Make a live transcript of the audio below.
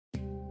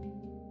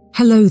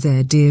Hello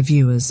there, dear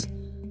viewers.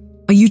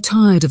 Are you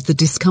tired of the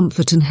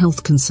discomfort and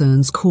health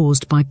concerns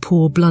caused by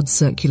poor blood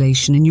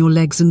circulation in your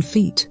legs and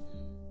feet?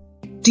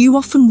 Do you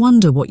often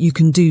wonder what you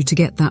can do to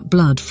get that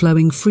blood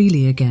flowing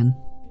freely again?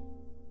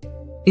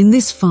 In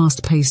this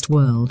fast-paced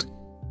world,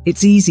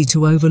 it's easy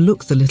to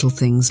overlook the little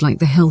things like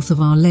the health of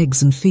our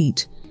legs and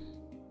feet.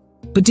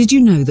 But did you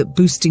know that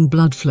boosting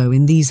blood flow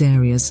in these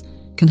areas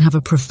can have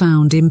a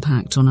profound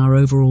impact on our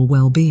overall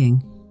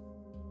well-being?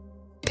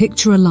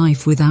 Picture a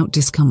life without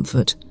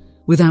discomfort,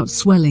 without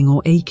swelling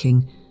or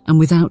aching, and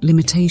without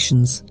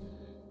limitations.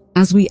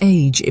 As we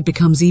age, it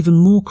becomes even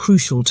more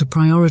crucial to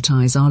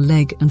prioritize our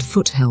leg and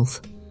foot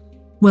health.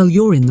 Well,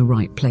 you're in the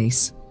right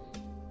place.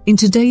 In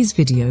today's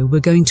video, we're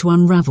going to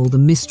unravel the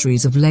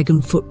mysteries of leg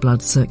and foot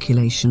blood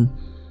circulation,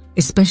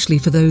 especially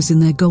for those in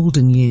their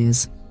golden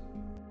years.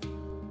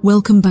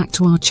 Welcome back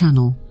to our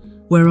channel,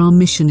 where our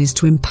mission is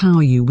to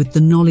empower you with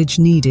the knowledge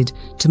needed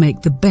to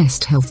make the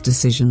best health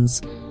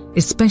decisions,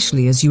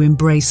 especially as you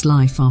embrace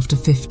life after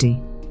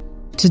 50.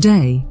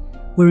 Today,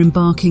 we're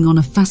embarking on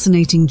a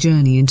fascinating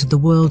journey into the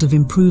world of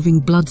improving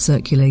blood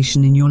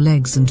circulation in your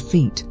legs and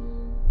feet.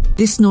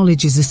 This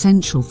knowledge is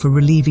essential for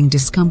relieving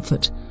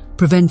discomfort,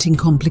 preventing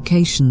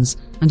complications,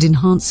 and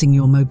enhancing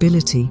your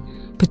mobility,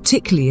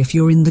 particularly if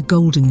you're in the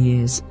golden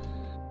years.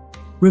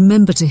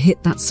 Remember to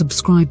hit that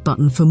subscribe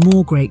button for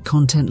more great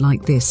content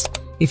like this,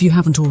 if you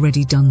haven't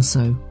already done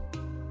so.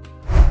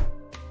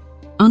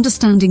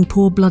 Understanding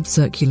poor blood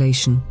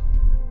circulation.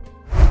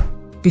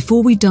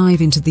 Before we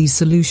dive into these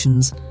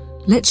solutions,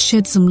 let's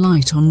shed some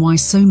light on why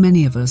so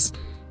many of us,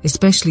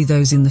 especially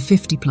those in the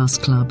 50-plus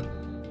club,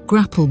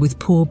 grapple with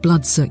poor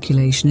blood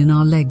circulation in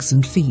our legs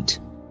and feet.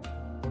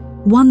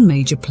 One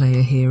major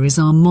player here is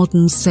our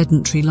modern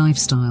sedentary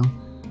lifestyle.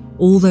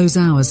 All those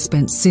hours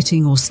spent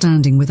sitting or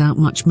standing without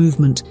much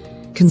movement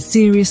can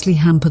seriously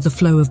hamper the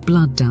flow of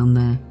blood down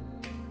there.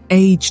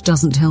 Age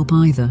doesn't help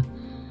either.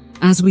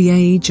 As we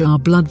age, our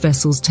blood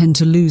vessels tend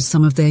to lose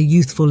some of their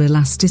youthful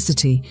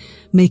elasticity,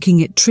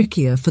 making it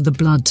trickier for the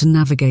blood to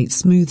navigate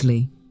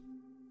smoothly.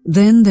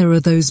 Then there are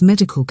those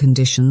medical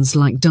conditions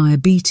like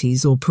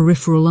diabetes or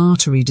peripheral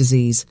artery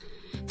disease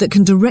that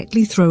can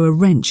directly throw a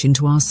wrench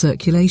into our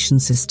circulation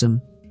system.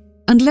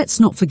 And let's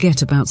not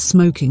forget about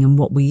smoking and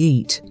what we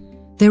eat.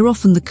 They're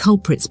often the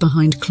culprits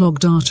behind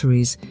clogged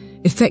arteries,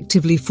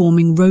 effectively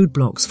forming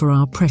roadblocks for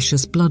our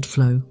precious blood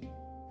flow.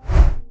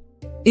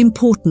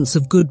 Importance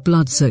of good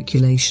blood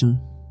circulation.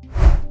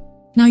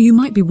 Now you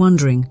might be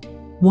wondering,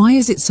 why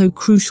is it so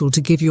crucial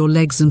to give your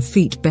legs and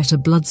feet better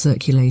blood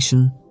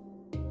circulation?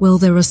 Well,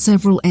 there are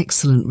several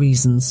excellent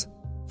reasons.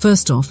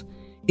 First off,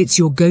 it's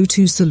your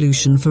go-to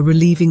solution for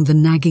relieving the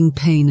nagging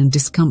pain and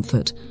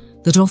discomfort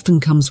that often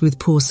comes with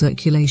poor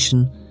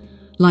circulation,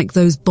 like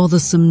those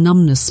bothersome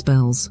numbness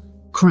spells,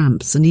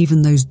 cramps, and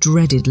even those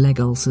dreaded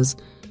leg ulcers.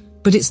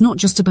 But it's not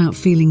just about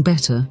feeling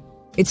better,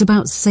 it's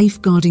about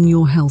safeguarding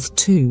your health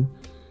too.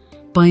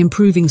 By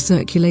improving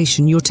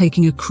circulation, you're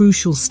taking a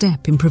crucial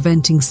step in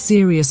preventing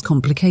serious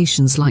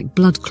complications like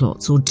blood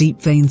clots or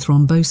deep vein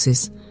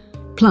thrombosis.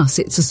 Plus,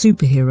 it's a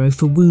superhero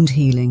for wound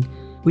healing,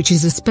 which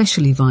is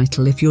especially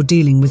vital if you're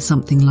dealing with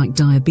something like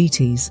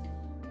diabetes.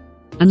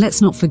 And let's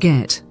not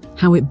forget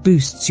how it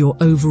boosts your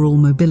overall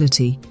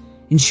mobility,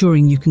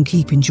 ensuring you can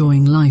keep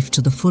enjoying life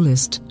to the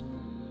fullest.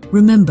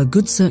 Remember,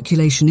 good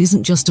circulation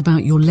isn't just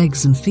about your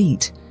legs and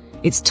feet,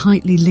 it's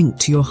tightly linked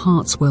to your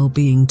heart's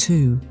well-being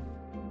too.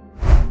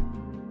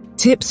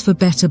 Tips for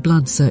better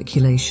blood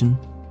circulation.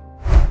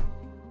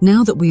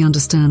 Now that we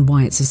understand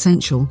why it's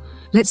essential,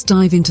 let's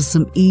dive into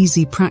some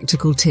easy,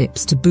 practical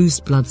tips to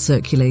boost blood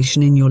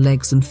circulation in your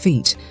legs and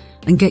feet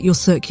and get your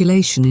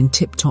circulation in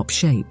tip-top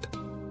shape.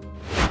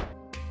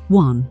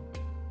 1.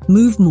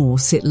 Move more,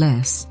 sit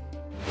less.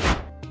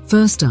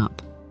 First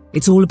up,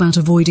 it's all about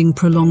avoiding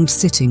prolonged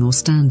sitting or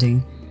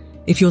standing.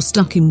 If you're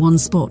stuck in one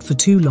spot for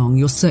too long,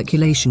 your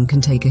circulation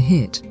can take a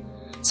hit.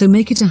 So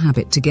make it a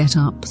habit to get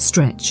up,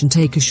 stretch, and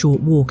take a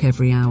short walk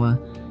every hour.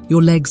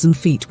 Your legs and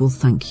feet will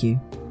thank you.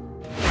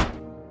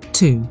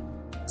 2.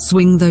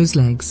 Swing those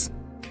legs.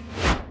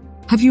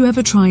 Have you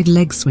ever tried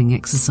leg swing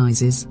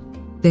exercises?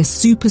 They're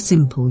super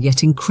simple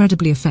yet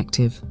incredibly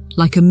effective,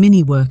 like a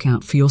mini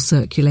workout for your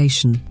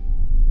circulation.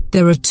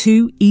 There are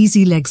 2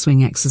 easy leg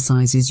swing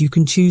exercises you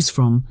can choose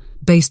from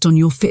based on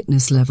your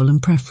fitness level and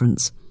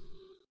preference.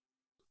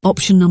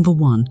 Option number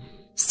 1,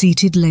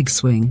 seated leg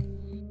swing.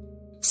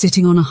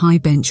 Sitting on a high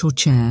bench or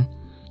chair,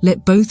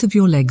 let both of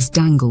your legs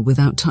dangle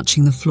without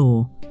touching the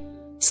floor.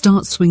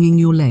 Start swinging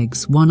your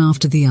legs one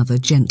after the other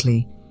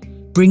gently.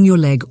 Bring your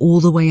leg all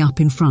the way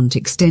up in front,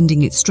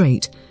 extending it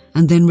straight,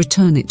 and then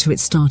return it to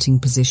its starting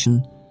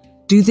position.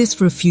 Do this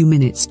for a few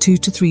minutes, 2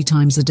 to 3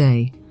 times a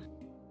day.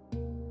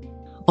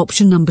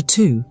 Option number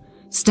 2,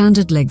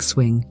 standard leg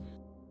swing.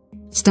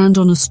 Stand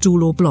on a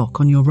stool or block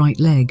on your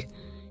right leg.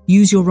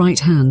 Use your right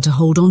hand to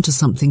hold onto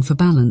something for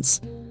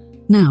balance.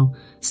 Now,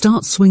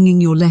 start swinging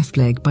your left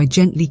leg by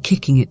gently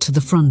kicking it to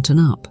the front and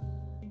up.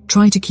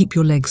 Try to keep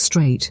your legs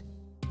straight,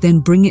 then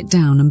bring it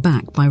down and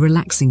back by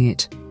relaxing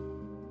it.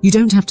 You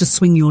don't have to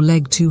swing your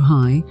leg too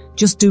high,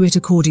 just do it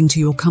according to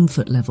your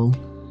comfort level.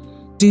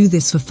 Do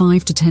this for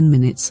 5 to 10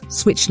 minutes,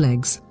 switch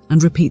legs,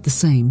 and repeat the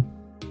same.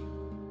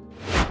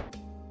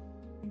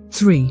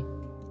 3.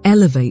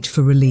 Elevate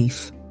for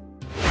relief.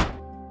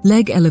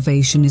 Leg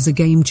elevation is a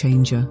game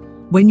changer.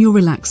 When you're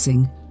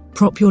relaxing,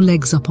 prop your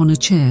legs up on a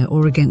chair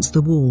or against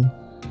the wall.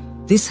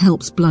 This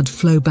helps blood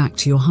flow back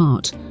to your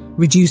heart,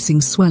 reducing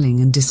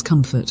swelling and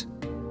discomfort.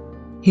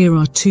 Here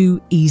are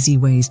 2 easy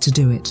ways to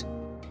do it.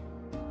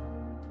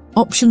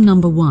 Option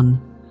number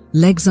 1.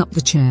 Legs up the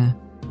chair.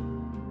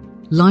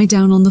 Lie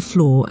down on the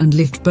floor and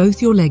lift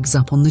both your legs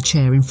up on the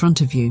chair in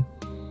front of you.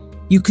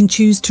 You can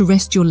choose to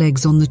rest your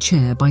legs on the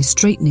chair by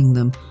straightening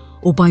them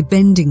or by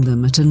bending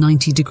them at a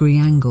 90-degree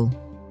angle.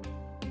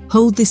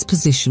 Hold this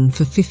position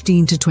for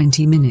 15 to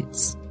 20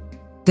 minutes.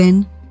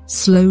 Then,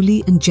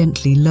 slowly and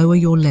gently lower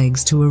your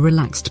legs to a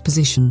relaxed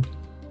position.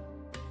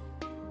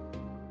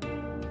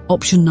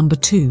 Option number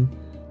 2.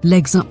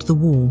 Legs up the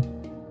wall.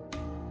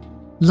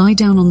 Lie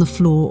down on the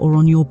floor or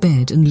on your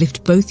bed and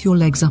lift both your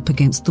legs up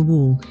against the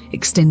wall,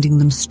 extending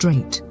them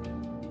straight.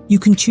 You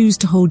can choose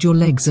to hold your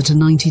legs at a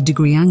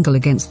 90-degree angle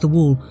against the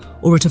wall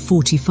or at a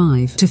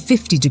 45 to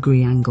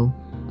 50-degree angle,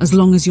 as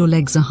long as your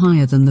legs are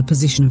higher than the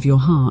position of your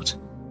heart.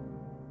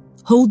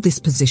 Hold this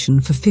position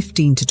for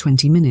 15 to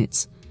 20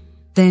 minutes.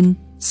 Then,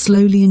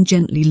 slowly and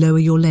gently lower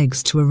your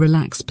legs to a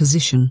relaxed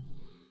position.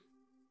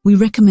 We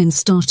recommend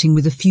starting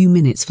with a few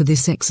minutes for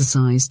this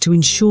exercise to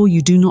ensure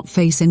you do not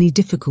face any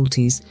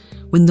difficulties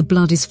when the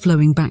blood is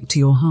flowing back to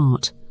your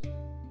heart.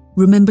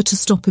 Remember to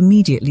stop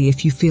immediately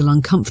if you feel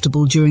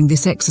uncomfortable during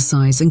this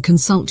exercise and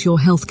consult your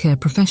healthcare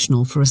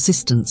professional for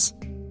assistance.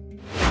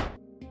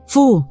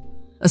 4.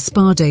 A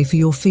spa day for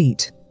your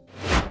feet.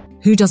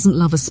 Who doesn't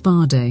love a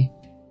spa day?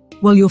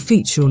 Well, your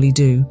feet surely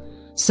do.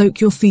 Soak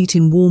your feet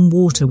in warm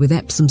water with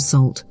Epsom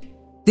salt.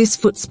 This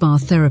foot spa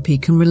therapy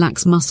can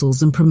relax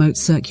muscles and promote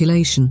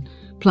circulation,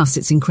 plus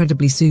it's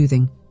incredibly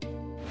soothing.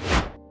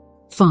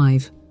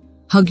 5.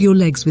 Hug your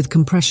legs with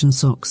compression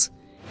socks.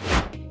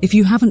 If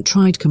you haven't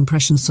tried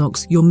compression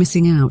socks, you're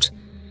missing out.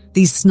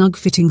 These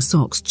snug-fitting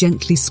socks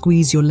gently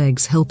squeeze your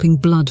legs, helping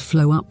blood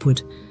flow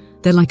upward.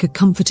 They're like a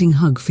comforting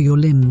hug for your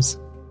limbs.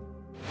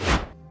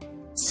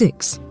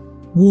 6.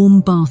 Warm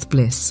bath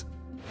bliss.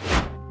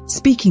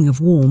 Speaking of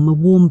warm, a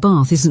warm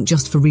bath isn't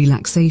just for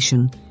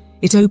relaxation.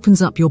 It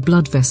opens up your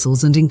blood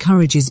vessels and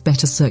encourages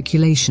better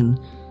circulation,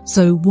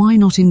 so why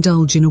not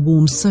indulge in a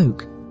warm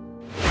soak?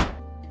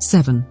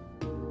 7.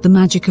 The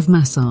magic of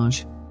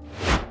massage.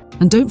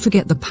 And don't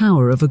forget the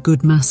power of a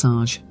good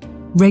massage.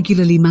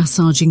 Regularly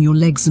massaging your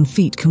legs and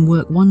feet can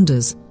work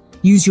wonders.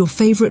 Use your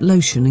favorite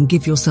lotion and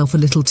give yourself a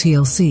little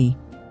TLC.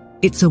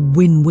 It's a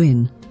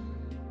win-win.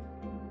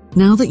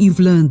 Now that you've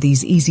learned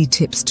these easy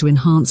tips to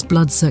enhance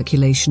blood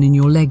circulation in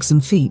your legs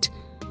and feet,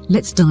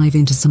 let's dive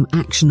into some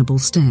actionable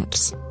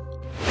steps.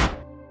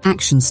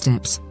 Action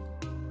steps.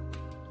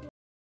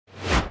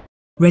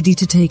 Ready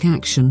to take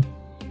action?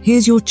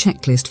 Here's your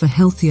checklist for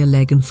healthier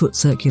leg and foot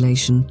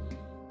circulation.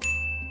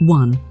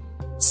 1.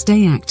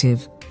 Stay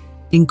active.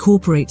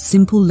 Incorporate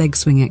simple leg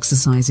swing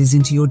exercises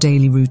into your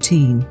daily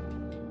routine.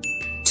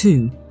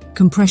 2.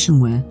 Compression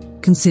wear.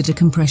 Consider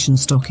compression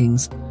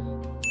stockings.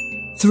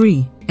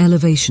 3.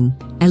 Elevation.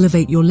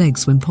 Elevate your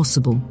legs when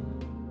possible.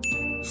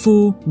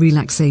 4.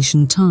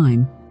 Relaxation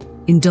time.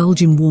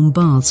 Indulge in warm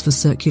baths for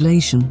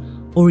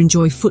circulation or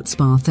enjoy foot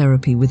spa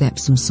therapy with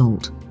Epsom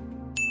salt.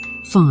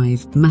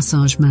 5.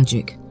 Massage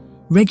magic.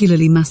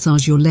 Regularly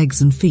massage your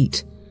legs and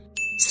feet.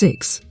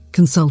 6.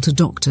 Consult a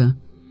doctor.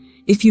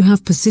 If you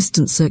have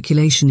persistent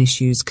circulation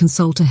issues,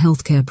 consult a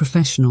healthcare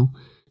professional.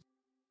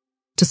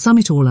 To sum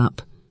it all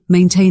up,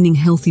 maintaining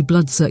healthy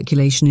blood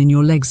circulation in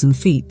your legs and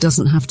feet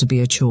doesn't have to be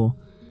a chore.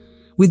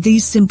 With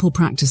these simple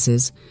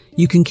practices,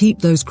 you can keep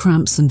those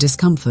cramps and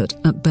discomfort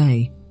at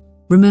bay.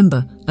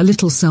 Remember, a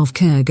little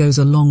self-care goes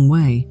a long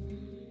way.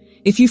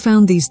 If you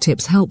found these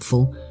tips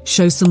helpful,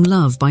 show some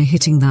love by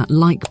hitting that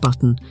like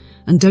button,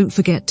 and don't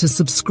forget to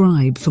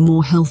subscribe for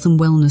more health and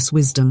wellness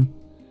wisdom.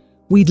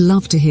 We'd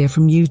love to hear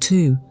from you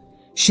too.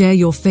 Share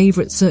your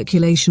favorite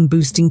circulation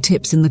boosting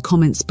tips in the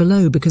comments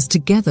below, because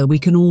together we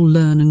can all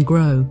learn and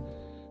grow.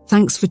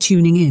 Thanks for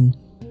tuning in,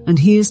 and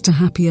here's to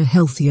happier,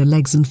 healthier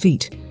legs and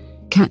feet.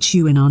 Catch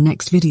you in our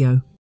next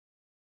video.